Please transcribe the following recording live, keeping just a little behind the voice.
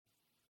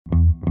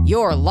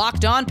Your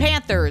Locked On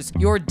Panthers,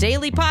 your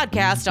daily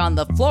podcast on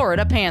the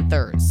Florida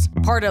Panthers.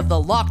 Part of the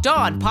Locked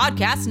On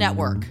Podcast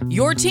Network.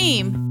 Your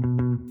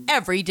team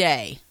every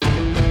day.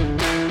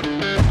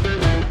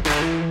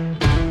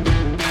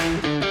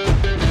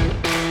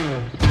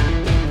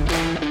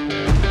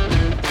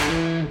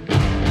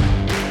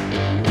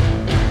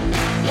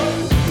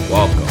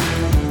 Welcome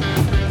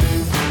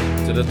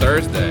to the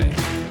Thursday,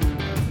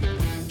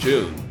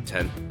 June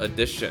 10th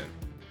edition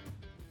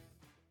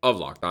of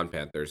Locked On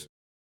Panthers,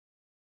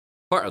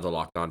 part of the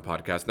Locked On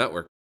Podcast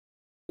Network,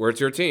 where it's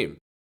your team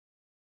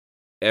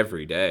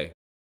every day.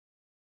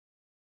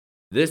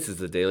 This is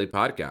the daily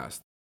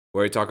podcast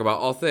where we talk about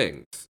all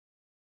things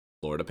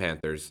Florida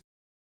Panthers.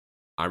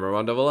 I'm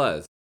Armando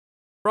Velez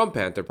from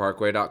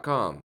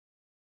PantherParkway.com.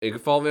 You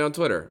can follow me on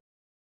Twitter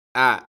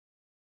at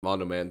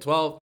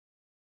MondoMan12.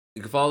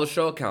 You can follow the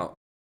show account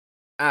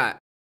at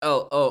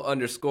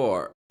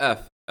LO_FLA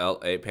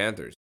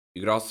Panthers.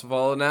 You can also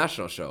follow the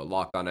national show,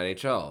 Locked On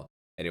NHL,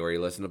 anywhere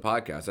you listen to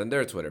podcasts, and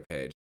their Twitter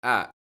page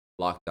at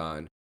Locked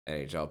On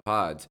NHL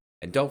Pods.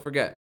 And don't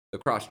forget the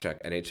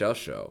Crosscheck NHL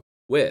show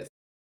with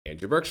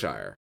Andrew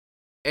Berkshire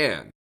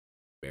and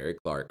Mary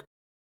Clark.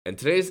 And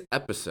today's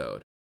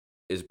episode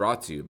is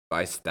brought to you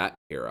by Stat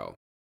Hero.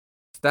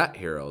 Stat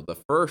Hero, the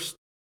first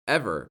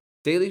ever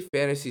daily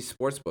fantasy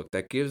sportsbook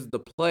that gives the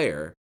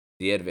player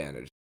the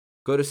advantage.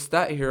 Go to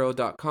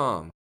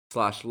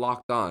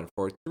stathero.com/lockedon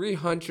for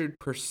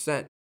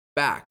 300%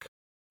 back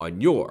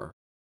on your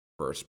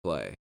first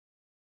play.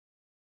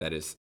 That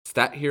is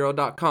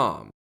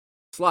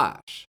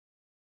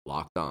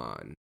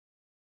stathero.com/lockedon.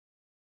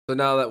 So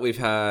now that we've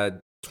had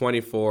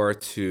 24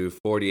 to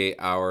 48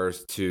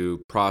 hours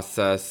to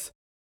process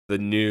the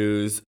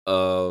news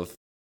of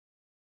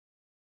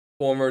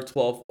former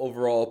 12th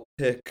overall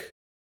pick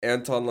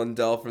Anton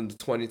Lundell from the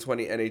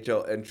 2020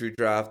 NHL entry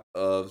draft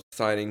of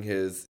signing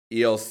his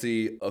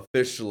ELC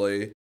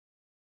officially,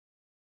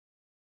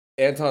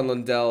 Anton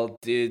Lundell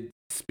did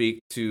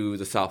speak to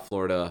the South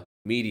Florida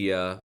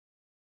media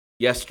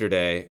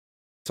yesterday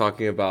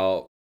talking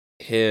about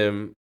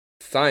him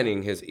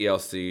signing his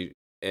ELC,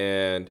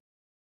 and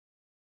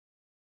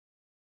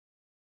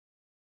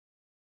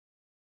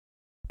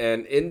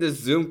in this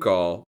Zoom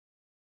call,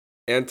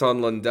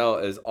 Anton Lundell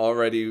is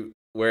already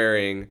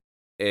wearing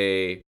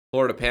a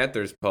Florida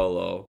Panthers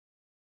polo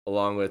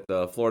along with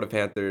the Florida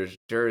Panthers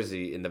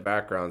jersey in the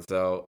background.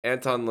 So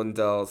Anton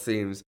Lundell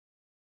seems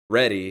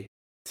ready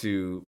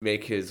to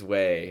make his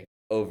way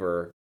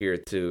over here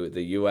to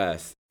the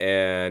U.S.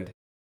 And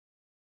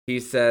he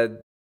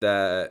said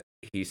that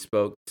he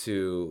spoke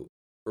to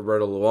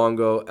Roberto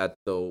Luongo at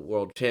the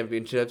World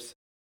Championships,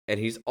 and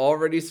he's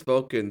already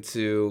spoken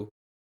to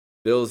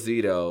Bill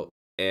Zito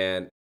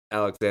and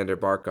Alexander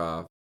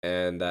Barkov,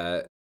 and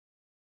that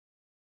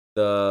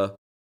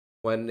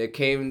when it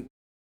came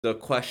the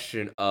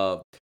question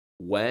of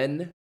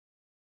when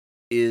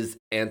is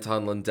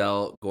Anton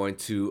Lundell going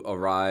to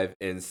arrive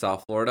in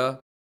South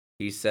Florida,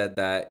 he said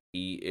that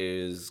he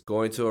is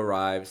going to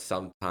arrive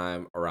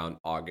sometime around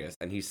August.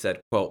 And he said,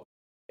 quote,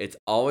 "It's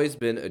always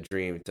been a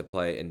dream to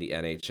play in the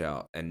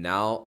NHL, and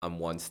now I'm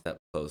one step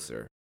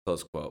closer,"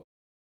 close quote.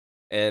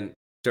 And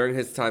during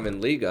his time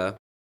in Liga,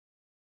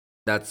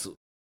 that's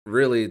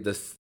really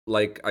this,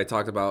 like I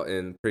talked about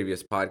in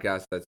previous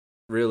podcasts, that's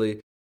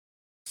really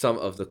some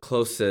of the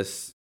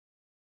closest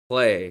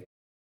play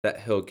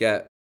that he'll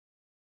get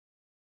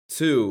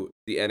to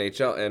the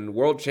NHL. And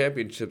World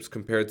Championships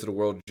compared to the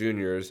World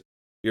Juniors,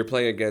 you're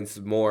playing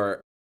against more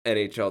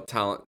NHL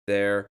talent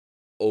there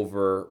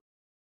over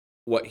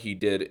what he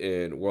did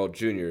in World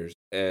Juniors.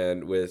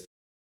 And with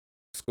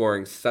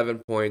scoring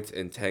 7 points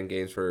in 10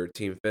 games for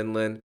Team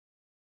Finland,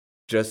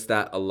 just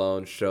that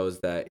alone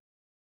shows that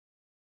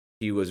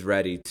he was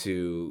ready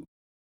to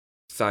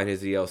sign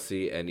his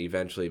ELC and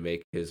eventually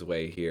make his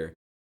way here.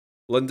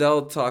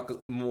 Lundell talked a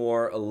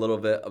little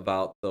bit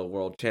about the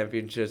World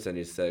Championships, and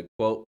he said,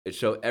 quote, "It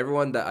showed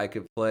everyone that I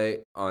could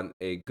play on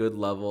a good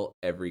level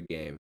every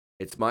game.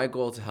 It's my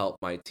goal to help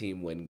my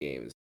team win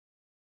games.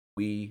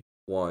 We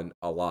won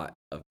a lot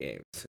of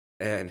games,"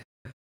 and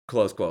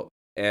close quote.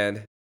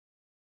 And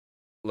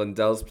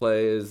Lundell's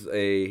play is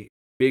a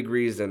big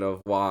reason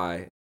of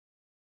why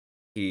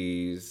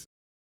he's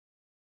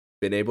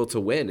been able to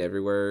win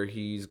everywhere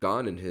he's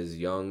gone in his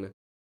young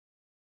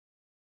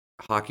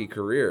hockey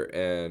career.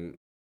 And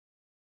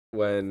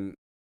when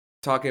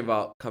talking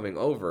about coming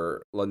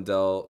over,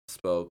 Lundell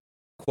spoke,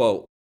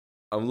 quote,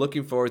 "I'm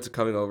looking forward to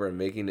coming over and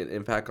making an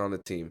impact on the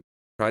team,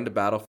 trying to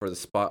battle for the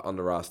spot on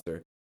the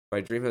roster.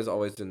 My dream has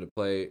always been to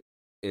play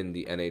in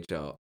the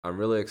NHL. I'm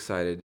really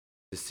excited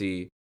to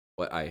see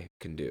what I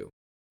can do,"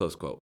 close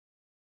quote.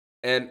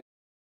 And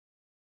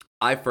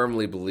I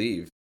firmly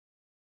believe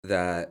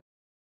that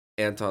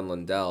Anton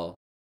Lundell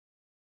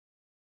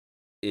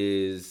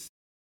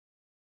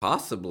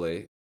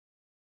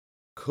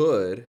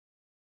could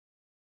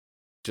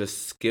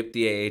just skip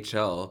the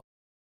AHL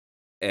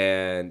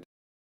and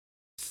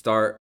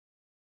start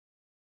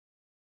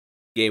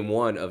game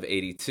 1 of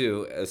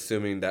 82,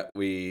 assuming that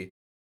we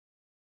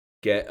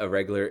get a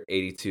regular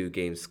 82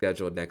 game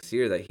schedule next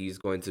year, that he's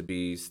going to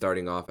be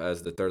starting off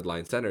as the third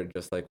line center,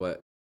 just like what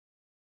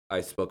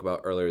I spoke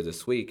about earlier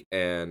this week.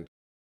 And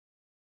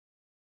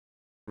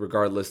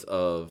regardless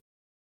of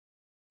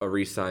a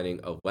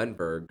re-signing of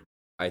Wenberg,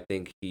 I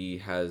think he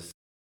has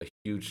a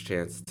huge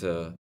chance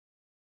to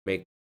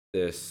make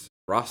this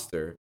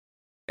roster.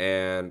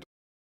 And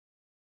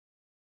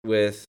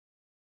with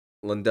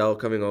Lundell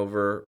coming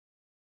over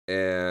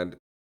and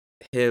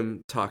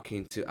him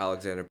talking to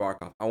Alexander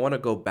Barkov, I want to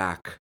go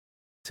back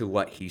to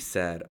what he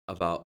said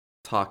about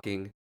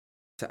talking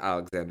to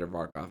Alexander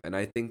Barkov. And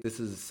I think this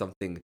is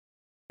something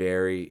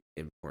very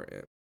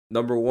important.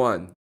 Number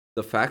one,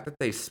 the fact that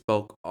they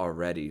spoke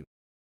already.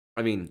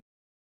 I mean,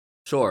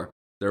 sure,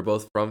 they're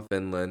both from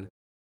Finland,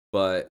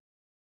 but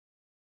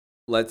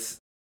let's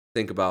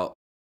think about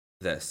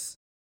this.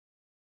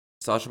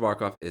 Sasha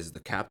Barkov is the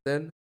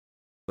captain,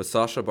 but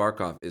Sasha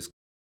Barkov is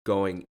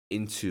going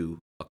into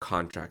a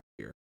contract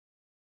year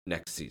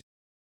next season.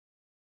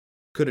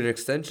 Could an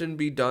extension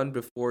be done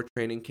before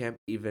training camp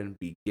even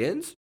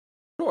begins?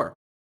 Sure.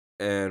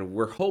 And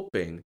we're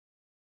hoping,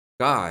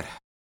 God,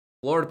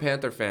 Florida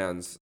Panther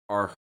fans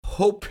are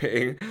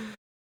hoping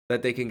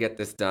that they can get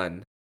this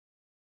done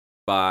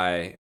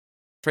by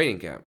training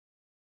camp.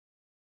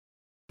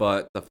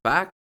 But the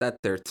fact that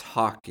they're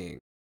talking,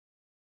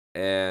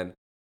 and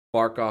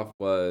Barkov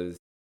was,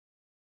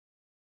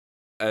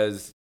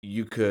 as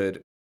you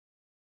could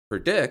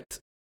predict,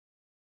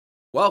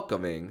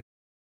 welcoming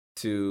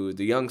to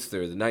the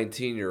youngster, the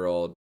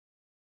 19-year-old,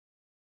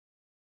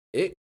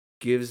 it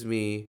gives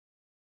me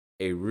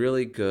a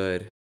really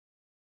good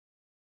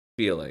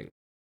feeling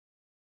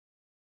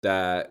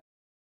that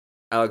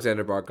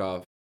Alexander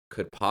Barkov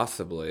could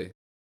possibly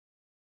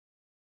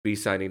be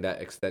signing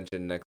that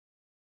extension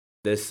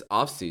this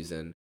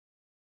offseason,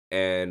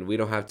 and we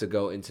don't have to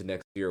go into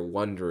next year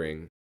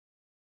wondering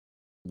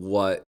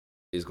what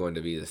is going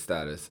to be the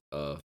status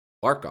of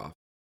Barkov.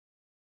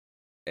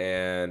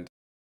 And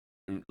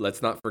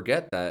let's not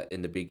forget that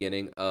in the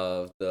beginning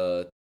of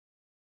the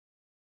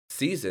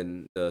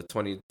season, the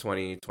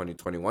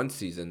 2020-2021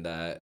 season,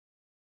 that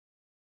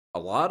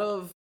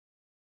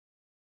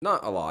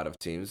not a lot of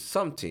teams,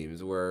 some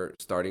teams were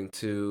starting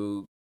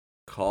to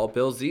call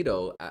Bill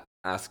Zito,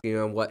 asking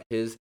him what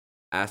his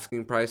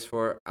asking price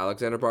for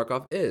Alexander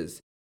Barkov is.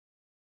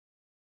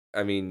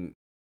 I mean,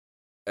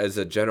 as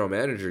a general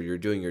manager, you're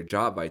doing your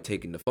job by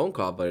taking the phone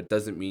call, but it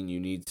doesn't mean you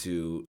need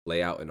to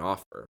lay out an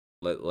offer.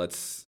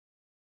 Let's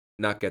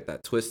not get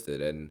that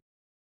twisted. And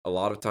a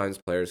lot of times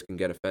players can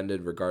get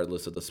offended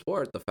regardless of the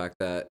sport, the fact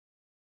that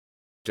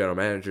general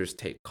managers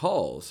take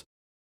calls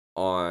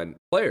on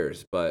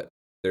players, but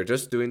they're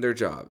just doing their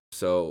job.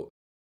 So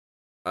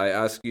I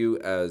ask you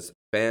as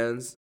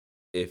fans,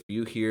 if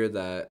you hear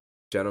that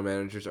general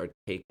managers are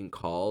taking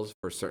calls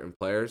for certain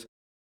players,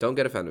 don't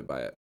get offended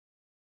by it.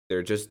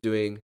 They're just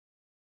doing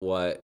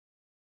what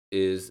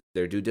is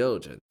their due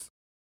diligence.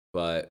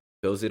 But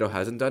Bill Zito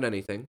hasn't done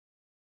anything,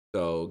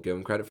 so give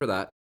him credit for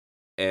that.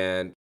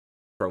 And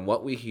from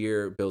what we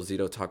hear Bill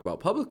Zito talk about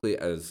publicly,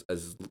 as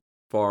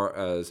far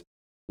as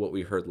what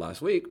we heard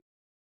last week,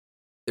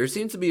 there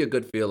seems to be a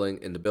good feeling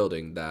in the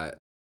building that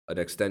an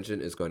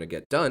extension is going to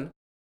get done.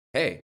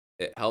 Hey,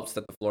 it helps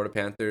that the Florida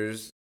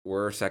Panthers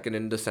were second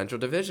in the Central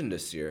Division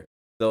this year.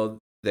 Though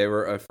they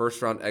were a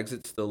first-round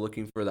exit, still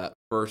looking for that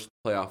first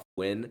playoff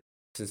win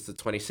since the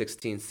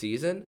 2016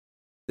 season,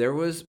 there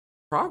was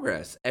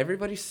progress.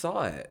 Everybody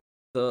saw it.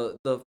 The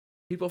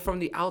people from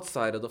the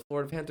outside of the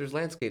Florida Panthers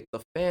landscape,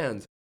 the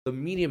fans, the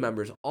media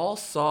members, all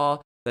saw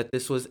that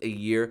this was a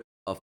year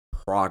of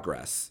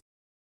progress.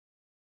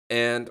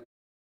 And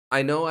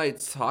I know I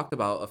talked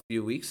about a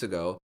few weeks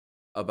ago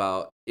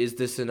about, is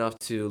this enough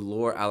to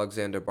lure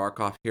Alexander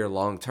Barkov here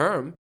long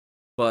term?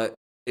 But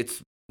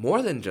it's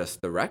more than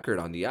just the record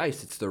on the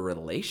ice. It's the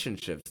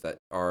relationships that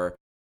are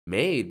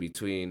made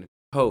between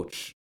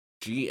coach,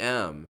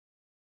 GM,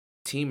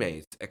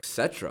 teammates,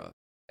 etc.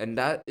 And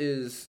that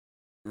is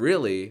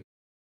really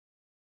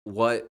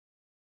what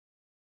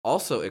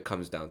also it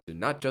comes down to,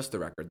 not just the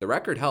record. The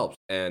record helps.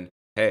 And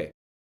hey,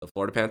 the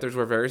Florida Panthers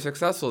were very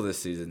successful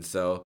this season.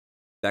 So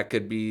that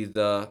could be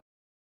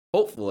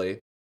hopefully,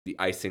 the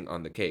icing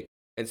on the cake.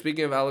 And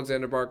speaking of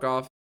Alexander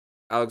Barkov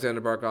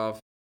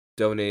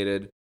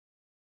donated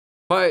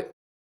quite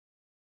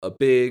a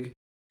big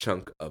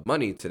chunk of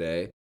money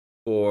today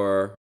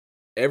for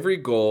every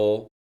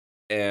goal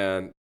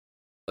and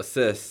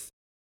assist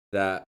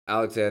that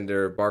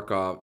Alexander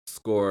Barkov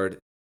scored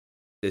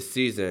this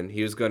season.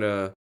 He was going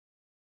to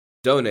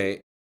donate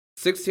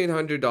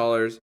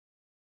 $1,600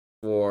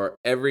 for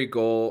every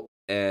goal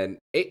and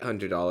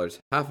 $800,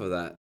 half of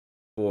that,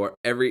 for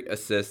every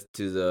assist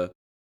to the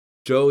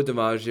Joe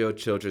DiMaggio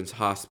Children's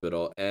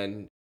Hospital.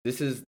 And this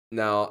is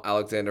now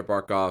Alexander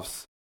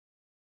Barkov's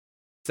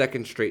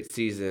second straight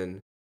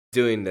season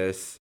doing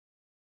this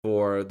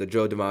for the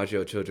Joe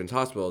DiMaggio Children's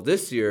Hospital.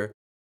 This year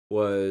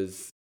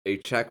was a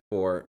check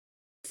for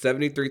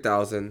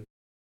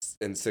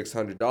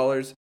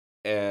 $73,600.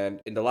 And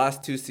in the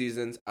last two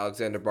seasons,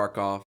 Alexander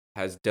Barkov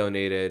has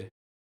donated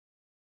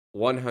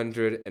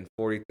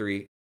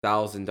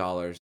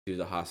 $143,000 to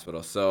the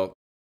hospital. So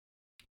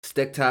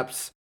stick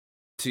taps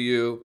to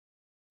you,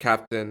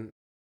 Captain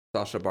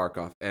Sasha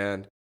Barkov.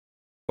 And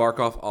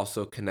Barkov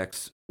also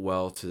connects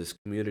well to this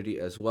community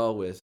as well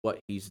with what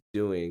he's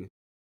doing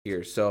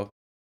here. So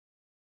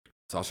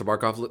Sasha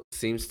Barkov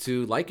seems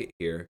to like it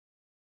here.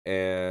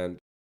 And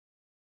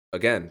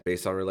again,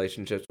 based on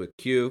relationships with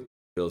Q,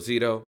 Bill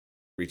Zito,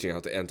 reaching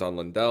out to Anton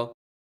Lundell,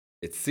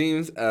 it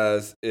seems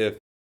as if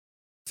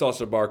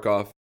Sasha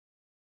Barkov,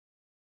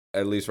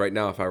 at least right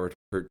now, if I were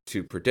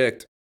to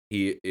predict,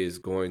 he is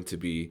going to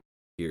be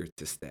here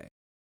to stay.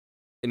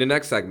 In the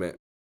next segment,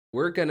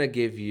 we're going to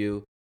give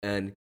you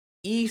an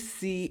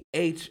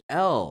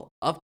ECHL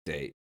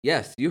update.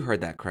 Yes, you heard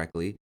that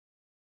correctly.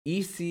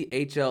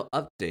 ECHL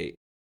update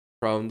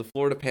from the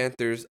Florida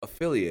Panthers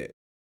affiliate,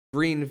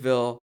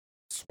 Greenville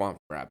Swamp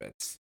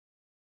Rabbits.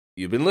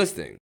 You've been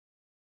listening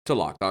to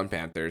Locked On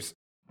Panthers.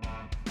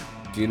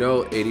 Do you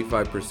know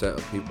 85%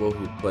 of people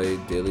who play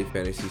daily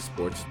fantasy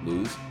sports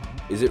lose?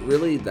 Is it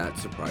really that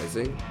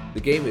surprising? The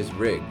game is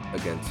rigged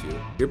against you.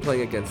 You're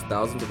playing against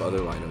thousands of other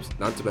lineups,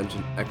 not to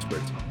mention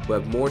experts who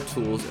have more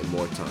tools and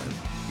more time.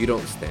 You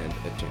don't stand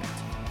a chance.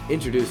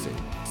 Introducing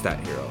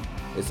Stat Hero.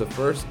 It's the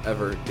first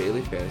ever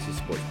daily fantasy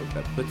sportsbook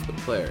that puts the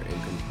player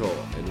in control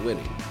and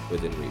winning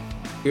within reach.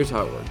 Here's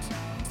how it works.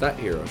 Stat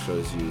Hero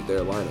shows you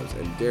their lineups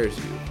and dares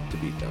you to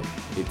beat them.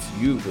 It's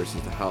you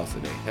versus the house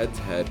in a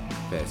head-to-head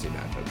fantasy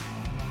matchup.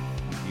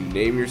 You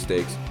name your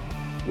stakes,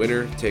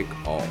 winner take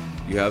all.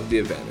 You have the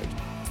advantage.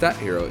 Stat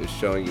Hero is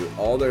showing you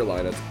all their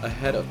lineups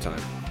ahead of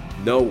time.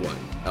 No one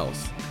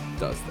else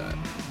does that.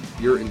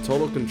 You're in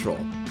total control.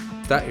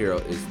 Stat Hero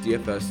is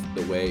DFS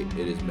the way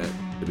it is meant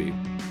to be.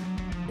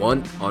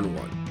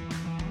 One-on-one.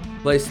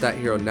 Play Stat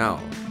Hero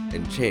now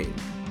and change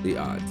the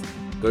odds.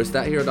 Go to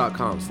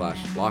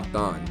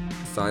stathero.com/lockedon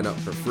to sign up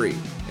for free.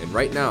 And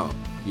right now,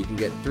 you can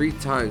get 3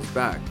 times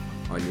back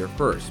on your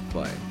first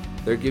play.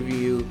 They're giving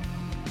you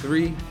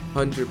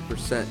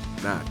 300%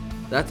 match.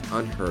 That's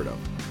unheard of.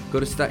 Go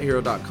to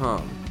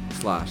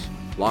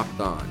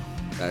stathero.com/lockedon.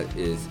 That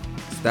is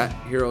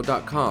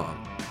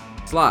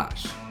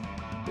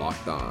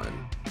stathero.com/lockedon.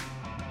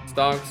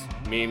 Stonks,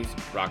 memes,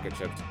 rocket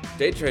ships.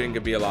 Day trading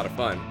could be a lot of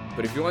fun,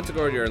 but if you want to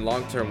grow your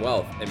long-term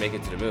wealth and make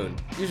it to the moon,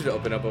 you should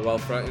open up a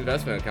Wealthfront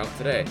investment account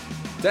today.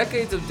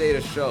 Decades of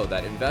data show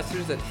that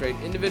investors that trade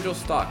individual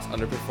stocks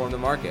underperform the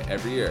market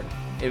every year.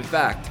 In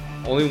fact,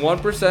 only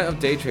 1% of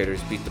day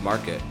traders beat the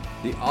market.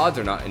 The odds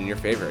are not in your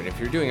favor, and if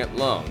you're doing it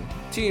alone,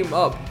 team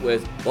up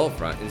with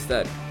Wealthfront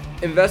instead.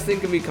 Investing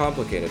can be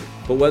complicated,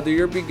 but whether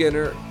you're a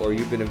beginner or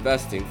you've been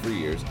investing for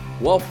years,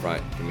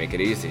 Wealthfront can make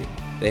it easy.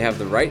 They have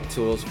the right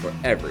tools for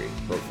every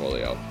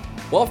portfolio.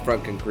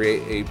 Wealthfront can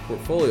create a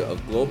portfolio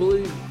of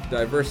globally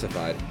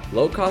diversified,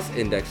 low-cost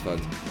index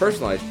funds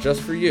personalized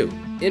just for you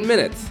in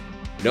minutes.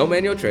 No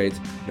manual trades,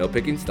 no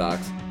picking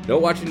stocks, no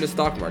watching the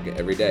stock market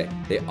every day.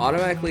 They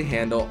automatically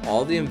handle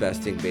all the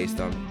investing based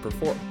on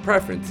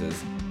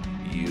preferences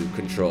you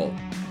control.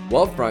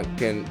 Wealthfront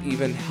can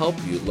even help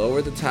you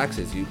lower the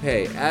taxes you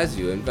pay as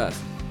you invest.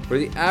 For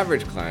the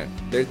average client,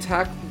 their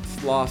tax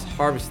loss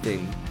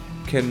harvesting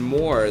can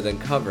more than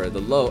cover the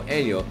low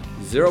annual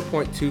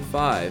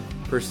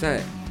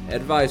 0.25%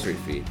 advisory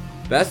fee.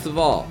 Best of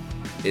all,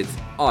 it's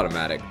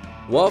automatic.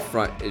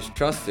 Wealthfront is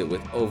trusted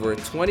with over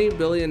 $20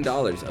 billion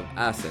of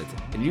assets,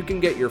 and you can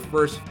get your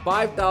first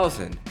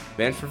 $5,000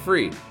 managed for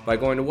free by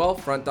going to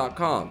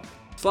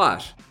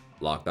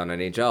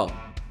wealthfront.com/LockedOnNHL.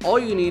 All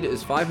you need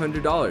is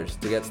 $500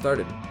 to get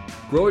started.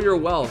 Grow your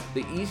wealth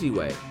the easy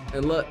way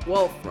and let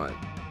Wealthfront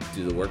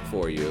do the work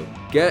for you.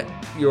 Get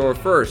your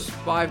first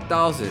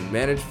 $5,000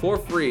 managed for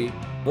free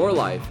for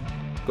life.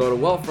 Go to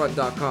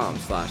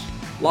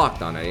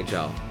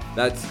wealthfront.com/LockedOnNHL.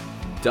 That's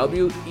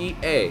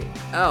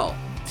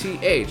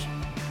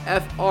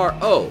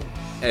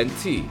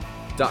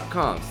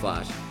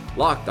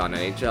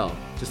WEALTHRONT.com/LockedOnNHL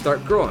to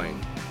start growing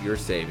your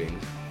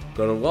savings.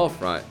 Go to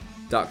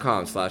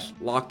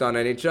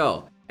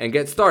wealthfront.com/LockedOnNHL and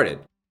get started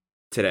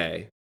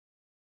today.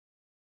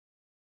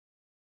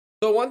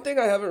 So one thing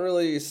I haven't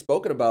really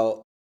spoken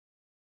about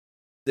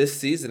this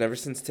season, ever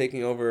since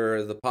taking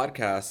over the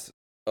podcast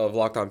of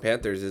Locked On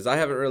Panthers, is I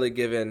haven't really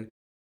given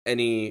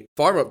any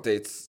farm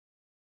updates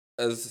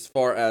as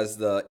far as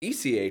the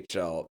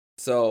ECHL.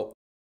 So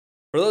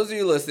for those of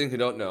you listening who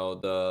don't know,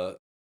 the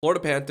Florida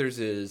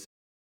Panthers'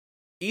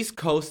 East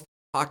Coast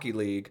Hockey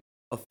League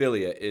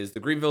affiliate is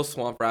the Greenville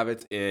Swamp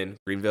Rabbits in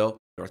Greenville,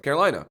 North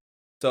Carolina.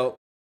 So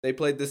they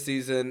played this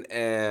season,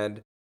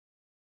 and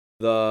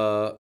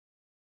the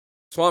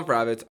Swamp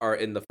Rabbits are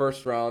in the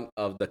first round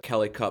of the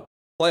Kelly Cup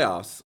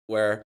playoffs,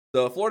 where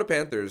the Florida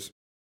Panthers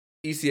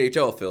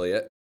ECHL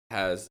affiliate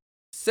has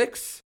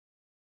 6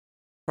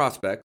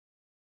 prospects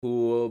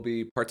who will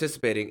be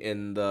participating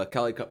in the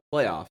Kelly Cup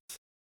playoffs.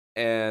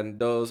 And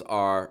those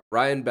are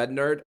Ryan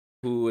Bednard,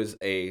 who is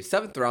a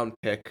 7th round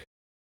pick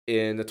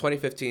in the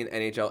 2015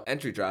 NHL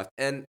entry draft.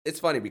 And it's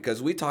funny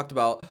because we talked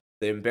about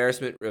the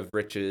embarrassment of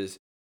riches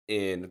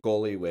in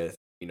goalie with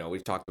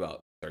we've talked about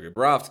Sergei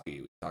Borovsky,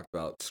 we've talked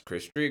about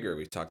Chris Drieger,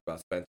 we've talked about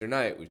Spencer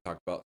Knight, we've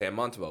talked about Sam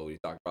Montembeau,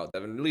 we've talked about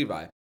Devin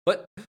Levi.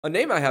 But a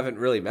name I haven't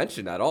really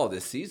mentioned at all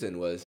this season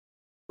was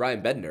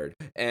Ryan Bednard.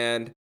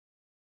 And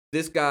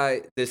this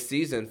guy, this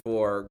season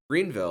for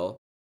Greenville,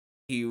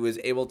 he was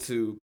able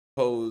to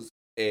pose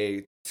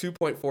a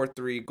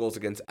 2.43 goals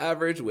against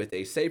average with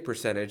a save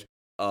percentage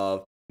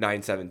of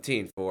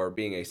 .917 for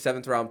being a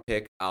 7th-round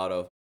pick out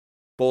of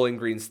Bowling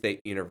Green State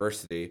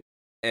University.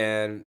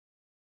 And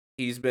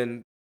he's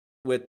been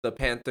with the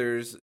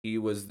Panthers. He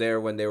was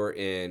there when they were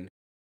in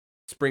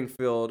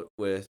Springfield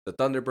with the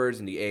Thunderbirds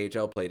in the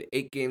AHL, played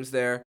 8 games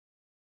there,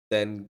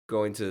 then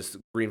going to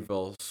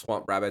Greenville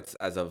Swamp Rabbits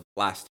as of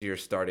last year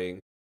starting,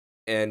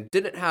 and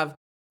didn't have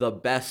the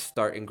best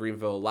start in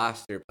Greenville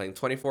last year, playing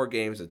 24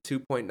 games, a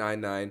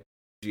 2.99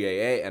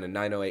 GAA and a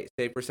 .908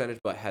 save percentage,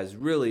 but has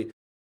really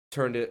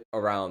turned it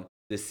around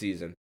this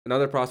season.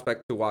 Another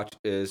prospect to watch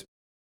is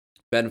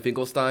Ben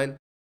Finkelstein,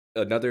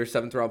 another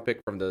 7th-round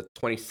pick from the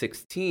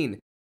 2016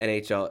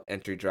 NHL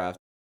entry draft.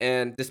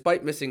 And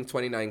despite missing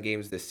 29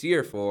 games this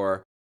year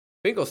for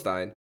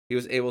Finkelstein, he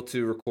was able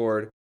to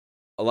record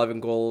 11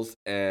 goals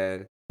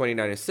and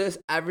 29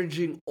 assists,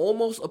 averaging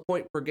almost a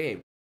point per game,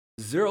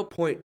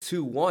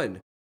 0.21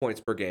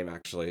 points per game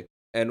actually.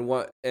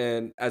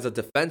 And as a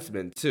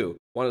defenseman too,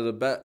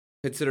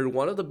 considered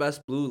one of the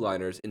best blue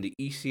liners in the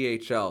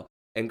ECHL,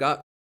 and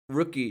got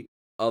Rookie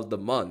of the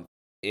Month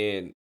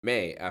in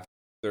May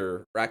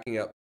after racking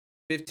up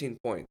 15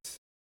 points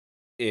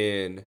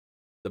in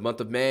the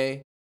month of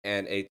May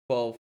and a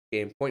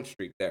 12-game point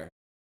streak there.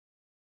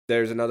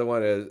 There's another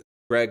one, is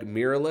Greg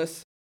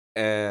Miralis,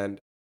 and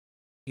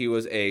he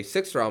was a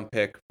 6th-round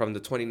pick from the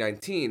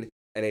 2019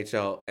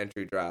 NHL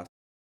entry draft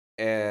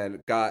and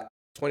got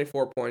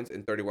 24 points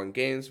in 31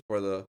 games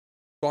for the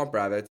Swamp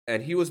Rabbits,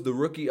 and he was the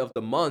Rookie of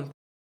the Month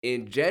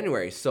in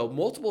January. So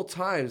multiple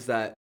times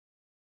that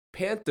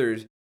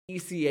Panthers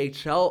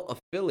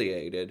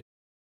ECHL-affiliated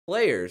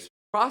players,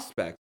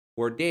 prospects,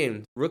 were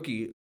named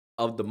Rookie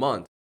of the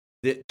Month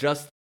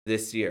just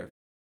this year.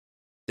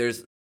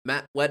 There's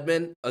Matt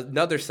Wedman,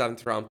 another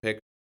 7th-round pick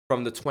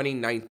from the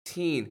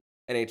 2019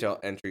 NHL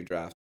entry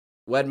draft.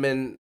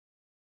 Wedman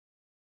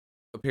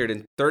appeared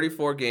in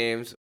 34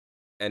 games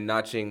and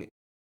notching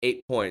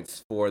 8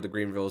 points for the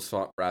Greenville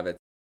Swamp Rabbits.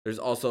 There's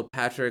also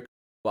Patrick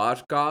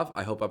Bojkov,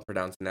 I hope I'm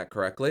pronouncing that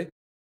correctly,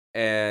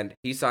 and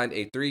he signed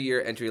a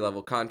 3-year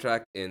entry-level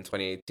contract in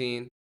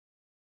 2018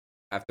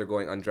 after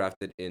going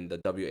undrafted in the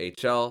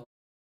WHL,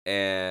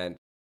 and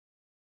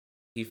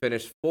he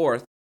finished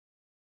 4th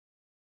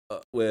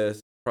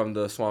from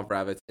the Swamp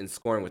Rabbits in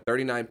scoring with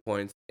 39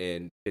 points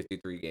in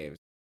 53 games.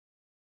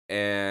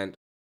 And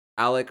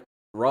Alec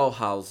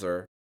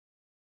Rollhauser,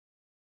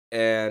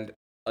 and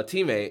a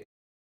teammate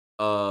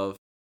of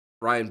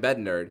Ryan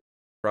Bednard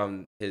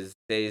from his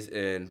days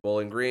in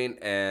Bowling Green,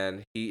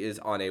 and he is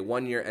on a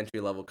 1-year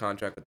entry-level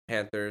contract with the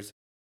Panthers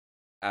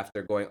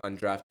after going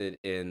undrafted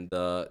in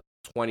the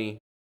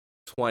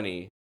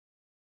 2020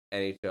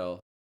 NHL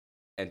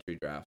entry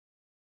draft.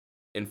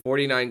 In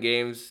 49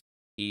 games,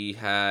 he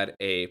had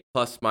a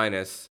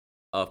plus-minus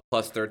of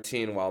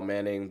 +13 while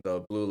manning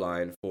the blue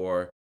line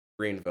for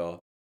Greenville.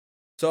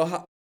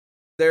 So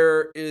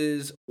there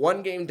is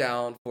 1 game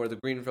down for the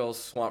Greenville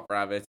Swamp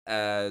Rabbits,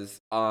 as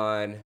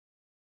on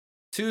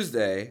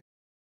Tuesday,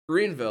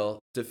 Greenville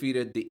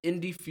defeated the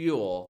Indy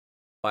Fuel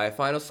by a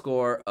final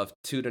score of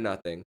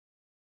 2-0.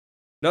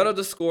 None of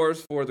the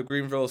scores for the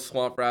Greenville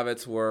Swamp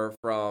Rabbits were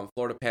from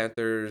Florida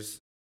Panthers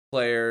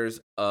players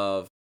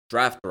of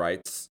draft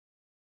rights,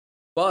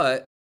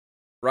 but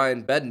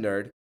Ryan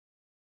Bednard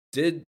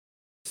did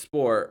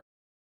sport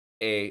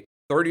a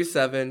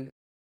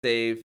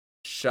 37-save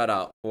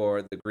shutout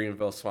for the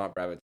Greenville Swamp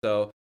Rabbits.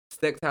 So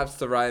stick taps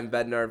to Ryan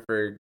Bednard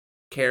for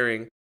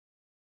carrying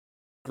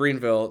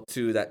Greenville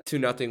to that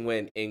 2-0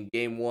 win in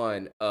Game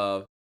 1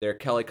 of their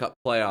Kelly Cup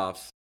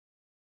playoffs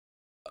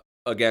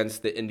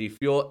against the Indy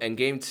Fuel. And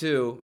Game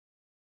 2,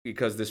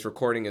 because this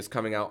recording is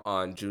coming out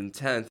on June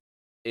 10th,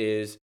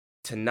 is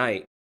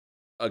tonight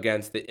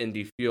against the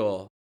Indy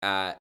Fuel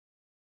at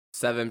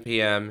 7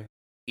 p.m.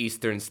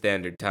 Eastern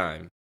Standard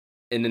Time.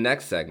 In the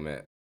next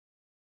segment,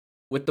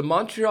 with the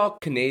Montreal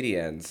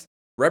Canadiens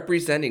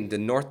representing the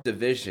North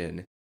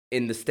Division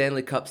in the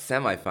Stanley Cup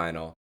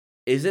semifinal,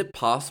 is it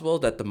possible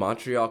that the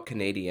Montreal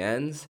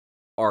Canadiens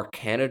are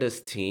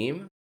Canada's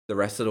team the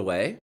rest of the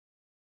way?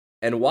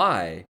 And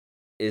why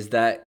is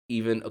that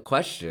even a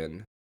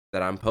question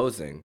that I'm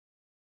posing?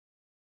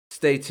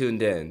 Stay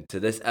tuned in to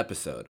this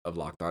episode of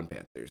Locked On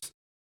Panthers.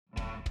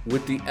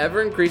 With the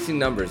ever-increasing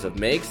numbers of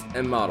makes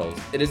and models,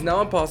 it is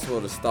now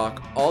impossible to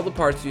stock all the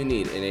parts you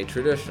need in a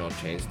traditional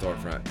chain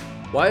storefront.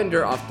 Why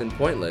endure often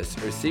pointless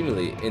or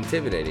seemingly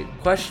intimidating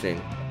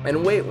questioning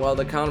and wait while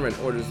the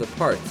counterman orders the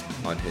parts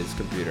on his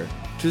computer,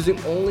 choosing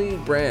only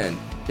brand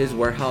his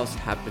warehouse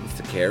happens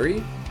to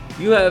carry?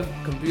 You have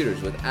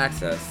computers with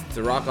access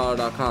to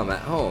RockAuto.com at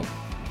home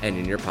and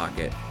in your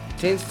pocket.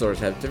 Chain stores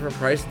have different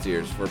price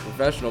tiers for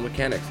professional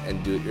mechanics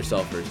and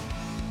do-it-yourselfers.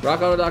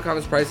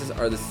 RockAuto.com's prices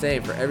are the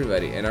same for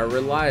everybody and are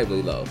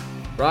reliably low.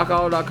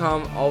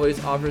 RockAuto.com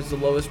always offers the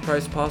lowest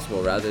price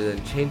possible rather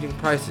than changing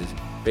prices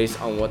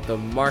based on what the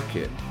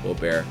market will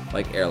bear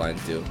like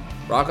airlines do.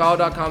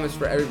 RockAuto.com is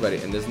for everybody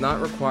and does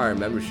not require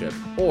membership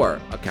or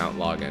account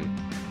login.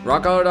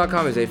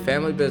 RockAuto.com is a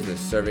family business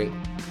serving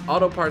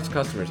auto parts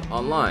customers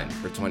online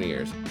for 20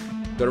 years.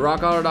 Go to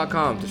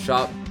RockAuto.com to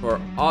shop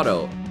for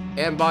auto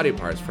and body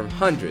parts from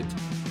hundreds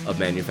of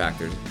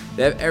manufacturers.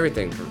 They have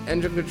everything from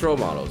engine control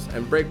models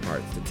and brake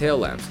parts to tail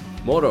lamps,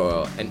 motor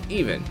oil, and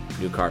even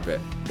new carpet.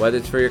 Whether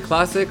it's for your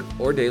classic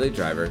or daily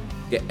driver,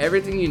 get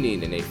everything you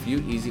need in a few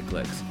easy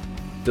clicks,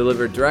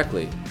 delivered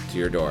directly to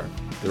your door.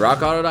 The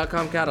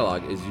RockAuto.com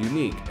catalog is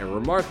unique and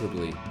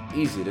remarkably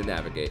easy to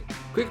navigate.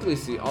 Quickly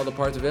see all the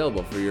parts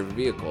available for your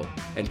vehicle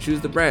and choose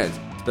the brands,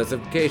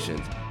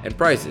 specifications, and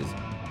prices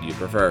you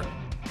prefer.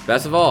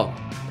 Best of all,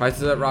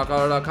 prices at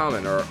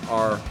RockAuto.com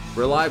are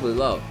reliably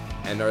low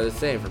and are the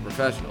same for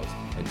professionals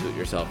and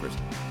do-it-yourselfers.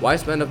 Why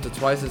spend up to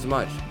twice as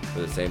much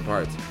for the same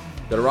parts?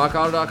 Go to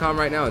RockAuto.com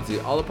right now and see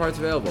all the parts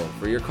available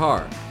for your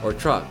car or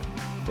truck.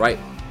 Right,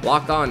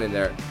 locked on in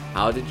there.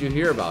 How did you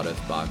hear about us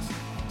box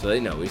so they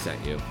know we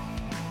sent you.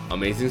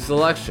 Amazing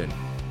selection,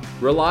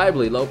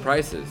 reliably low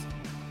prices,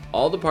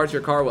 all the parts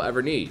your car will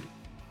ever need.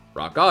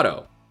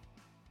 RockAuto.com.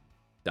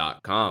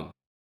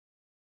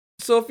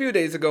 So a few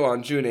days ago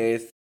on June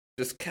 8th,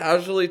 just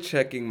casually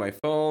checking my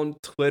phone,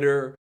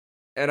 Twitter,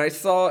 and I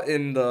saw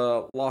in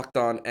the Locked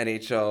On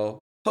NHL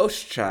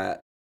post chat,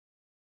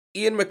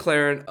 Ian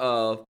McLaren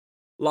of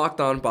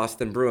Locked On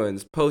Boston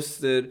Bruins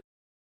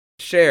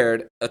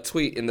shared a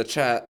tweet in the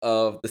chat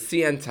of the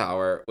CN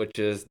Tower, which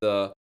is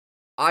the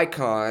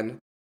icon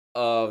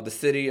of the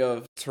city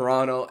of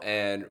Toronto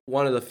and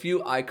one of the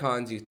few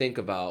icons you think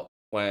about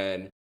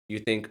when you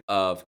think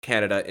of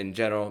Canada in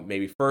general,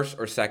 maybe first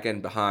or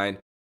second behind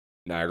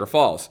Niagara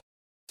Falls.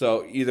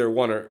 So either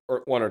one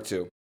or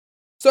two.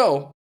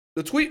 So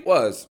the tweet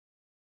was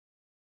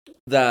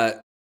that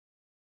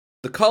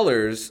the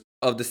colors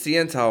of the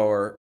CN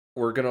Tower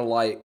were going to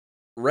light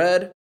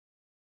red,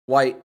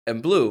 white,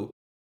 and blue,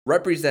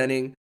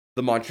 representing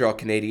the Montreal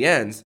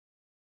Canadiens,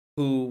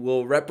 who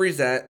will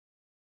represent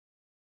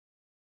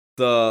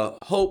the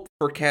hope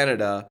for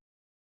Canada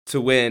to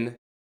win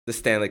the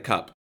Stanley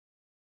Cup.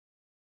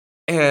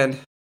 And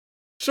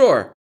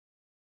sure,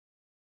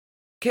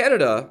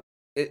 Canada,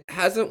 it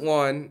hasn't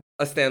won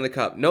a Stanley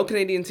Cup. No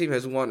Canadian team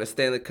has won a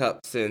Stanley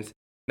Cup since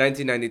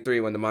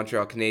 1993 when the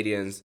Montreal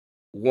Canadiens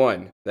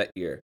won that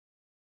year.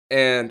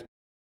 And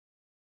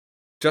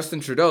Justin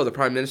Trudeau, the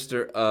Prime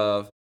Minister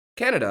of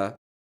Canada,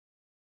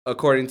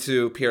 according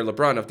to Pierre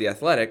LeBrun of The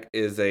Athletic,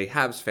 is a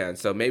Habs fan.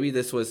 So maybe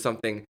this was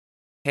something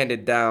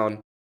handed down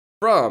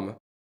from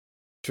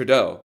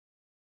Trudeau.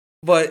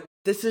 But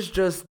this is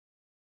just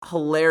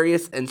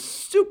hilarious and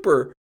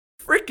super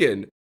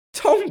freaking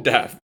tone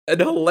deaf and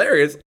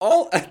hilarious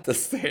all at the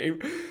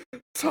same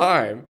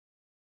time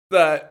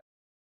that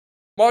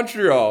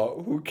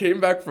Montreal, who came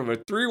back from a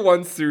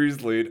 3-1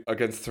 series lead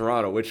against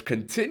Toronto, which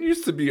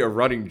continues to be a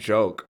running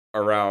joke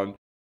around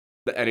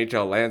the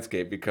NHL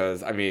landscape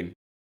because, I mean,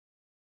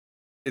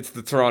 it's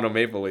the Toronto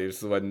Maple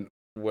Leafs.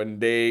 When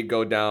they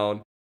go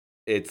down,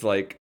 it's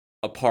like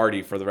a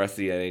party for the rest of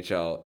the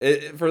NHL.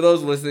 For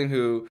those listening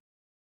who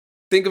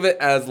think of it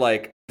as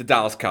like the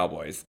Dallas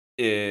Cowboys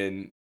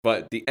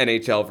but the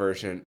NHL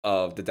version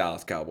of the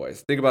Dallas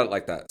Cowboys. Think about it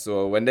like that.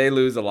 So when they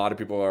lose, a lot of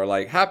people are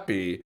like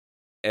happy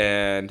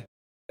and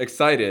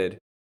excited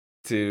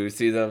to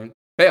see them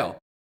fail.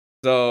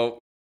 So,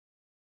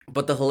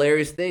 but the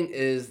hilarious thing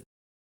is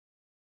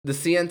the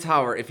CN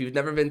Tower, if you've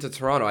never been to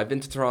Toronto, I've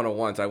been to Toronto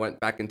once. I went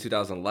back in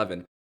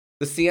 2011.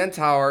 The CN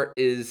Tower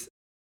is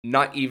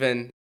not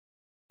even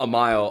a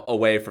mile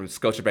away from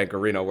Scotiabank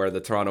Arena where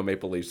the Toronto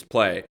Maple Leafs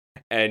play.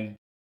 And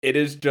it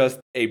is just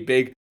a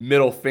big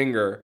middle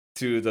finger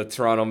to the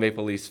Toronto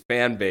Maple Leafs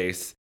fan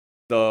base,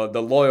 the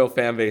loyal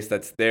fan base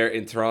that's there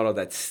in Toronto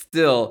that's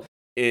still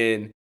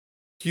in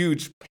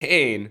huge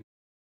pain,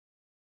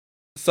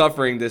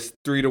 suffering this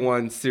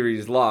 3-1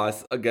 series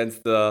loss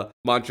against the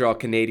Montreal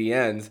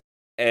Canadiens,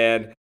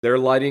 and they're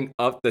lighting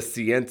up the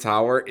CN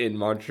Tower in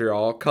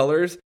Montreal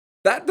colors.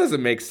 That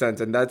doesn't make sense,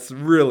 and that's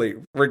really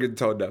friggin'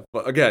 tone deaf.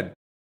 But again,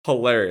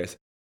 hilarious.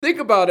 Think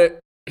about it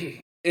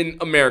in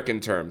American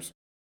terms.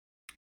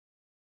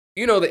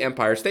 You know the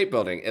Empire State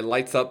Building. It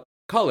lights up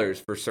colors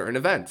for certain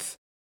events.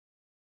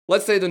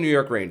 Let's say the New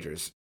York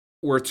Rangers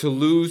were to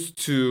lose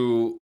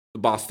to the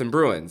Boston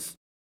Bruins.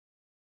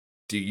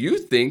 Do you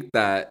think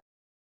that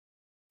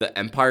the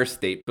Empire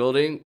State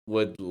Building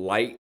would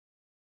light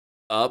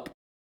up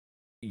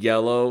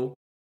yellow,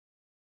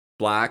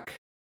 black,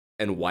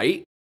 and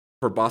white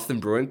for Boston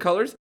Bruin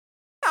colors?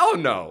 Hell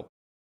no.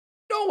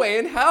 No way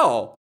in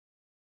hell.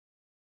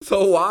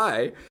 So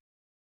why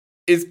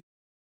is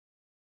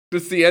the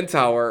CN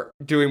Tower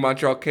doing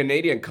Montreal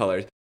Canadian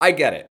colors? I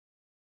get it.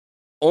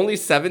 Only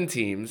 7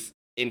 teams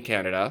in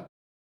Canada.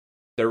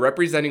 They're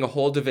representing a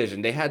whole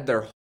division. They had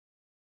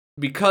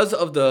because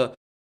of the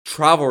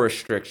travel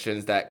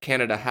restrictions that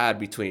Canada had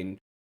between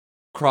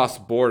cross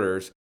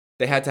borders,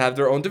 they had to have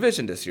their own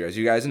division this year, as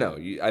you guys know.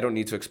 I don't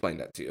need to explain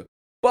that to you.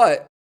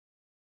 But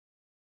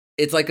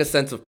it's like a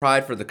sense of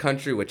pride for the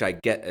country, which I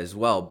get as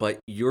well, but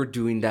you're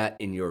doing that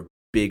in your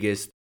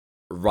biggest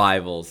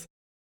rival's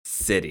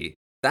city.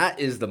 That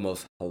is the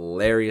most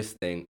hilarious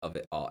thing of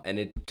it all. And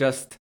it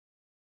just,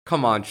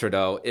 come on,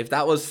 Trudeau. If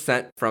that was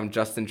sent from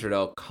Justin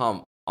Trudeau,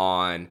 come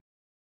on.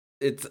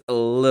 It's a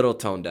little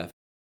tone deaf.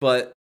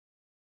 But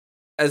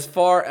as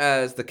far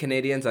as the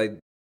Canadians, I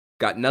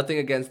got nothing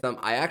against them.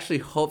 I actually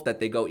hope that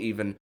they go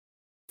even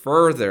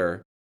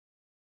further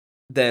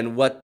than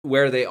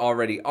where they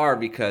already are,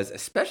 because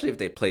especially if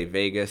they play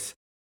Vegas,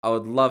 I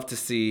would love to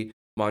see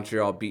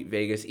Montreal beat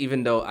Vegas,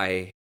 even though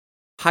I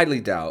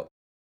highly doubt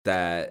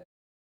that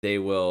they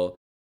will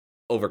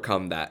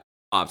overcome that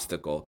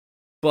obstacle.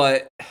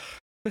 But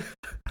I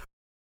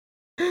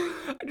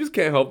just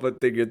can't help but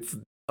think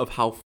of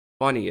how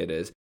funny it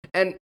is.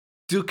 And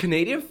do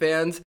Canadian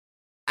fans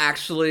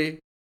actually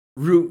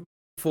root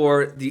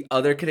for the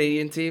other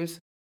Canadian teams?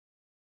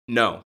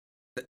 No,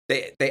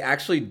 they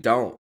actually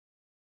don't.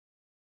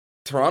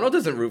 Toronto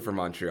doesn't root for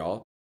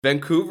Montreal.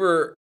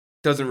 Vancouver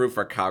doesn't root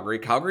for Calgary.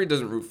 Calgary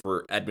doesn't root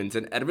for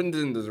Edmonton.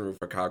 Edmonton doesn't root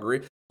for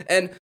Calgary.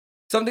 And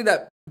something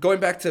that, going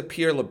back to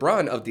Pierre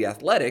LeBrun of The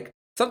Athletic,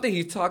 something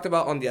he talked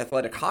about on The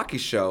Athletic Hockey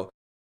Show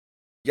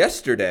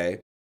yesterday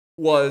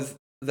was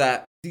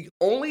that the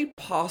only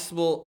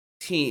possible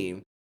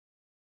team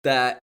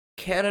that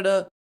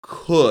Canada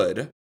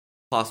could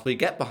possibly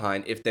get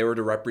behind if they were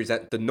to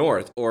represent the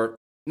North, or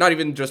not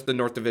even just the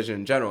North Division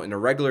in general, in a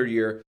regular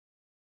year,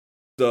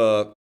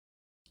 the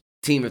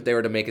team, if they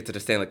were to make it to the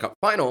Stanley Cup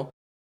final,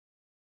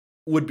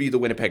 would be the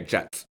Winnipeg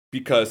Jets.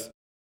 Because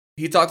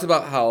he talks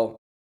about how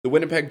the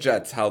Winnipeg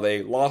Jets, how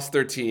they lost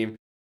their team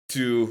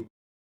to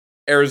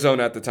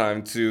Arizona at the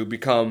time to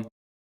become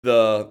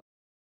the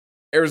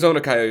Arizona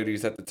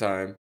Coyotes at the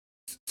time.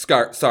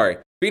 Sorry,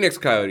 Phoenix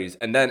Coyotes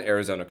and then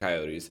Arizona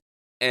Coyotes.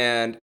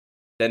 And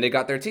then they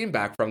got their team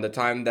back from the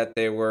time that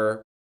they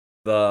were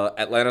the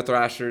Atlanta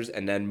Thrashers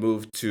and then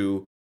moved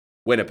to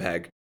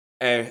Winnipeg.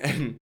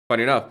 And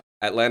funny enough,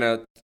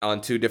 Atlanta on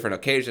 2 different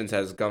occasions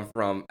has gone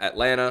from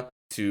Atlanta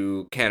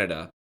to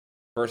Canada.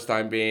 First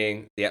time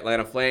being the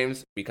Atlanta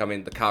Flames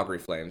becoming the Calgary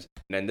Flames.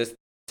 And then this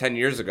 10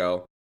 years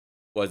ago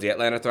was the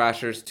Atlanta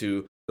Thrashers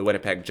to the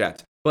Winnipeg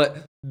Jets.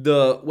 But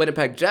the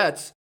Winnipeg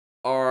Jets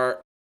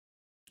are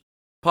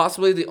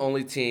possibly the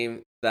only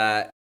team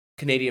that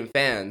Canadian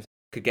fans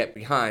could get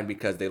behind,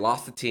 because they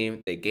lost the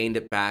team, they gained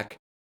it back,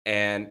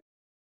 and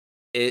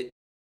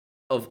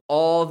of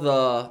all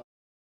the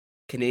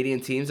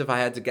Canadian teams, if I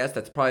had to guess,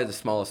 that's probably the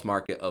smallest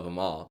market of them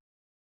all.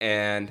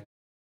 And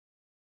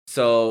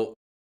so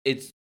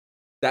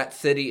that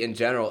city in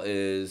general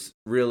is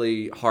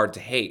really hard to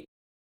hate,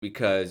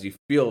 because you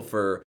feel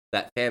for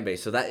that fan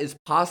base. So that is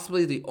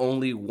possibly the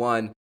only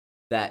one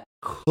that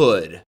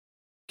could,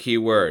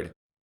 keyword,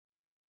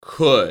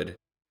 could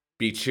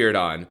be cheered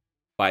on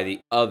by the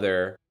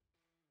other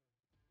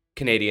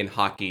Canadian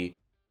hockey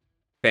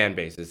fan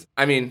bases.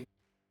 I mean,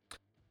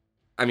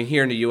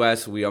 here in the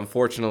U.S., we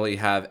unfortunately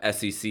have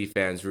SEC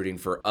fans rooting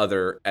for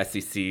other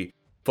SEC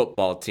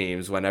football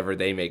teams whenever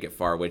they make it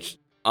far, which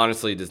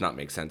honestly does not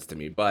make sense to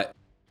me. But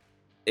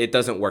it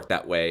doesn't work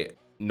that way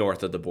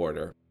north of the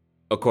border,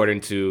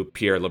 according to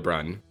Pierre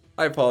LeBrun.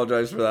 I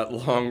apologize for that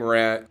long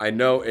rant. I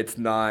know it's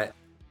not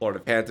Florida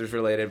Panthers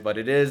related, but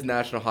it is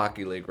National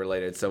Hockey League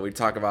related. So we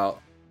talk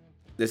about,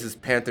 this is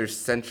Panthers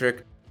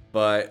centric,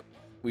 but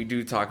we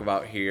do talk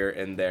about here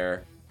and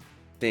there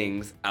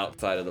things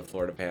outside of the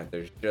Florida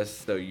Panthers,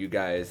 just so you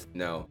guys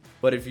know.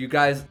 But if you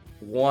guys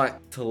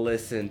want to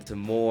listen to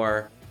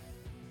more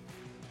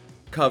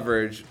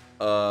coverage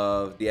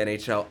of the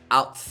NHL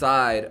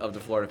outside of the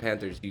Florida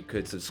Panthers, you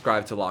could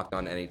subscribe to Locked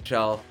On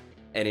NHL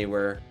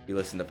anywhere you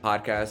listen to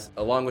podcasts,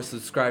 along with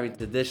subscribing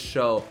to this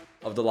show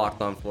of the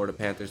Locked On Florida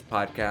Panthers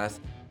podcast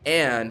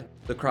and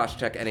the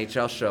Crosscheck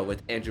NHL show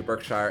with Andrew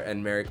Berkshire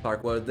and Mary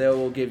Clark, where they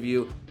will give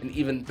you an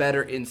even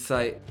better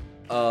insight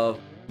of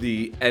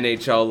the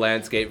NHL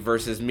landscape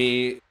versus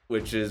me,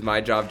 which is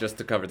my job just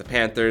to cover the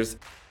Panthers.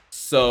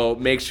 So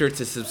make sure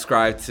to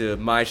subscribe to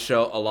my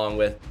show along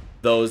with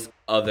those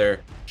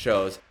other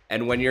shows.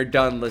 And when you're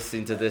done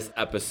listening to this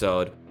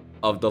episode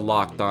of the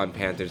Locked On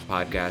Panthers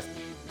podcast,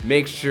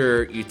 make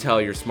sure you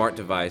tell your smart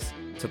device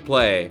to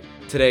play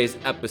today's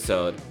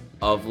episode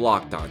of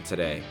Locked On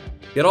Today.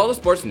 Get all the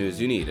sports news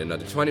you need in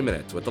under 20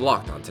 minutes with the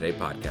Locked On Today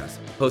podcast.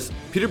 Host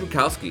Peter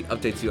Bukowski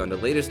updates you on the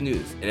latest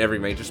news in every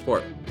major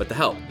sport with the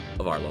help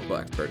of our local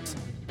experts.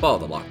 Follow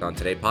the Locked On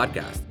Today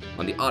podcast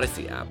on the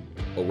Odyssey app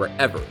or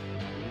wherever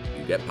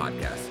you get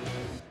podcasts.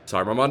 So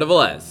I'm Armando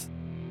Velez,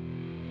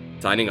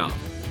 signing off.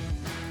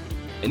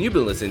 And you've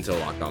been listening to the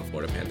Locked On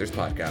Florida Panthers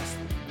podcast,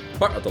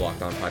 part of the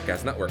Locked On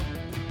Podcast Network.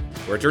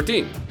 We're your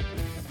team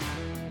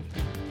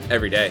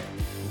every day.